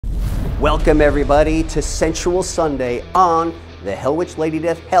Welcome everybody to Sensual Sunday on the Hellwitch Lady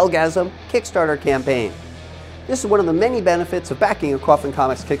Death Hellgasm Kickstarter campaign. This is one of the many benefits of backing a Coffin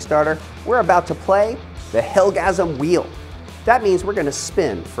Comics Kickstarter. We're about to play the Hellgasm Wheel. That means we're going to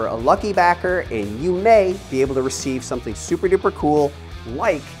spin for a lucky backer, and you may be able to receive something super duper cool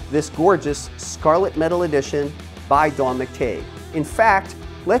like this gorgeous Scarlet Metal Edition by Dawn McTague. In fact,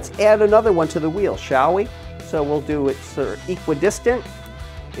 let's add another one to the wheel, shall we? So we'll do it sort of equidistant,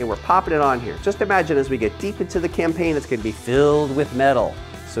 and we're popping it on here. Just imagine as we get deep into the campaign, it's going to be filled with metal,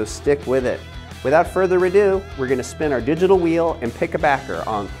 so stick with it. Without further ado, we're going to spin our digital wheel and pick a backer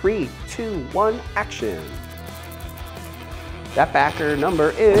on 3, 2, 1, action. That backer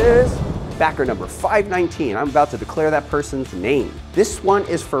number is backer number 519. I'm about to declare that person's name. This one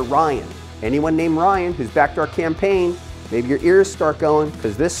is for Ryan. Anyone named Ryan who's backed our campaign, maybe your ears start going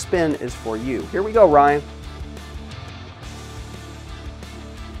because this spin is for you. Here we go, Ryan.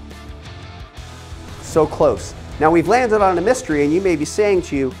 So close. Now we've landed on a mystery, and you may be saying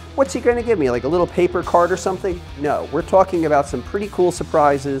to you, what's he going to give me, like a little paper card or something? No, we're talking about some pretty cool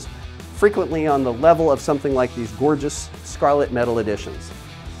surprises, frequently on the level of something like these gorgeous Scarlet Metal editions.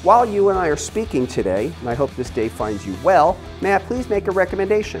 While you and I are speaking today, and I hope this day finds you well, may I please make a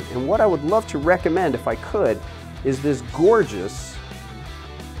recommendation? And what I would love to recommend, if I could, is this gorgeous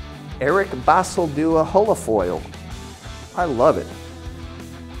Eric Basildua holofoil. I love it.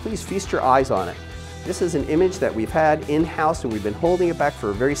 Please feast your eyes on it. This is an image that we've had in-house, and we've been holding it back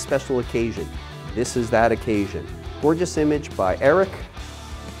for a very special occasion. This is that occasion. Gorgeous image by Eric.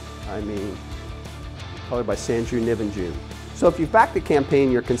 Colored by Sanju Nivenju. So if you've backed the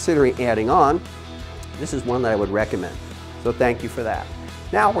campaign you're considering adding on, this is one that I would recommend. So thank you for that.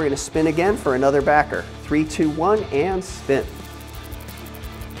 Now we're going to spin again for another backer. 3, 2, 1, and spin.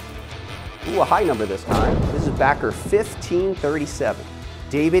 Ooh, a high number this time. This is backer 1537.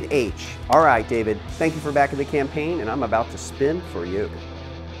 David H. All right, David, thank you for backing the campaign, and I'm about to spin for you.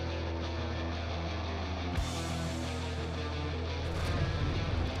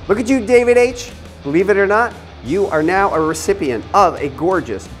 Look at you, David H. Believe it or not, you are now a recipient of a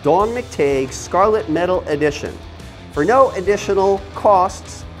gorgeous Dawn McTague Scarlet Metal Edition. For no additional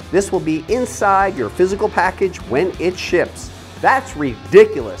costs, this will be inside your physical package when it ships. That's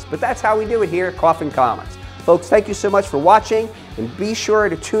ridiculous, but that's how we do it here at Coffin Comics. Folks, thank you so much for watching, and be sure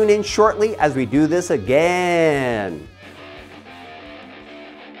to tune in shortly as we do this again.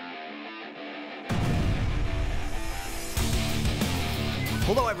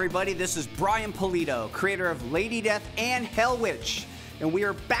 Hello everybody, this is Brian Pulido, creator of Lady Death and Hellwitch, and we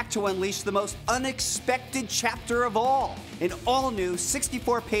are back to unleash the most unexpected chapter of all, an all-new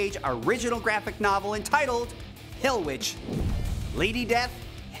 64-page original graphic novel entitled Hellwitch, Lady Death,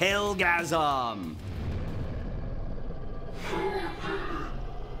 Hellgasm.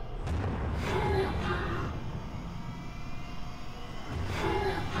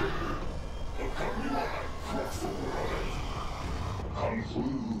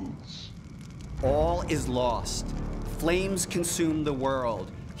 All is lost. Flames consume the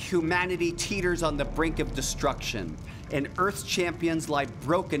world. Humanity teeters on the brink of destruction. And Earth's champions lie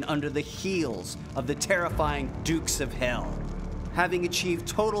broken under the heels of the terrifying Dukes of Hell. Having achieved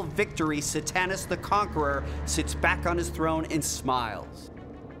total victory, Satanus the Conqueror sits back on his throne and smiles.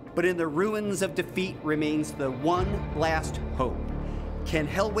 But in the ruins of defeat remains the one last hope. Can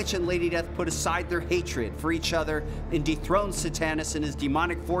Hellwitch and Lady Death put aside their hatred for each other and dethrone Satanus and his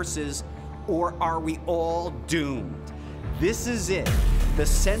demonic forces, or are we all doomed? This is it, the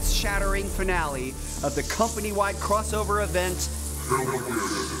sense-shattering finale of the company-wide crossover event,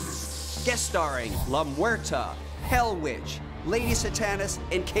 guest starring La Muerta, Hellwitch, Lady Satanus,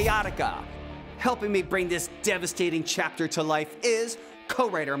 and Chaotica. Helping me bring this devastating chapter to life is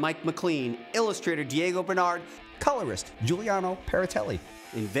co-writer Mike McLean, illustrator Diego Bernard, colorist Giuliano Paratelli,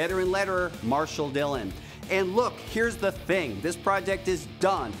 and veteran letterer Marshall Dillon. And look, here's the thing, this project is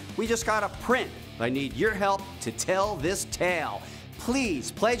done. We just got a print. I need your help to tell this tale.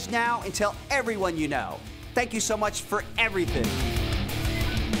 Please pledge now and tell everyone you know. Thank you so much for everything.